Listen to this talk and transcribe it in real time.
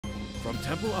From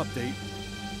Temple Update,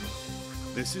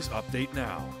 this is Update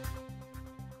Now.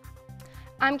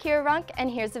 I'm Kira Runk, and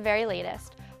here's the very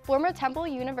latest. Former Temple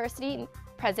University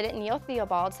President Neil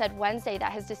Theobald said Wednesday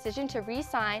that his decision to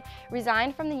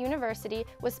resign from the university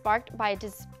was sparked by a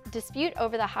dispute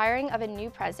over the hiring of a new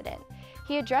president.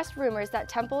 He addressed rumors that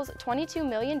Temple's $22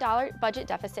 million budget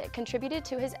deficit contributed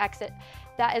to his exit.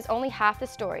 That is only half the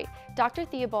story. Dr.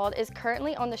 Theobald is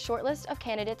currently on the shortlist of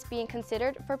candidates being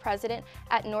considered for president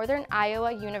at Northern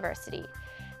Iowa University.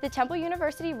 The Temple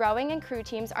University rowing and crew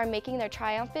teams are making their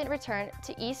triumphant return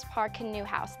to East Park Canoe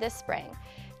House this spring.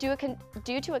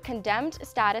 Due to a condemned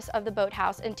status of the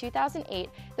boathouse in 2008,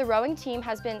 the rowing team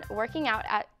has been working out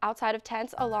outside of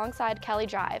tents alongside Kelly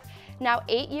Drive. Now,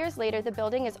 8 years later, the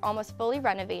building is almost fully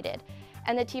renovated,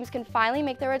 and the teams can finally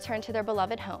make their return to their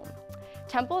beloved home.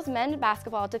 Temple's men's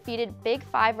basketball defeated Big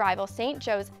Five rival St.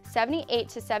 Joe's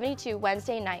 78-72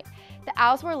 Wednesday night. The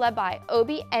Owls were led by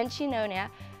Obi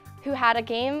Enchinona, who had a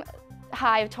game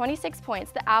high of 26 points.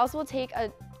 The Owls will take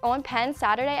on Penn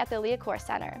Saturday at the Liacouras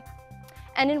Center.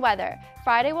 And in weather,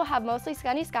 Friday will have mostly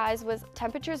sunny skies with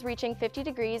temperatures reaching 50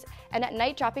 degrees and at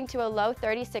night dropping to a low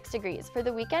 36 degrees. For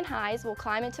the weekend, highs will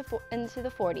climb into the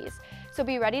 40s, so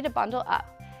be ready to bundle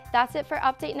up. That's it for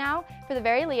Update Now. For the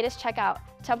very latest, check out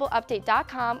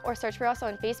templeupdate.com or search for us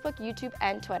on Facebook, YouTube,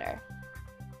 and Twitter.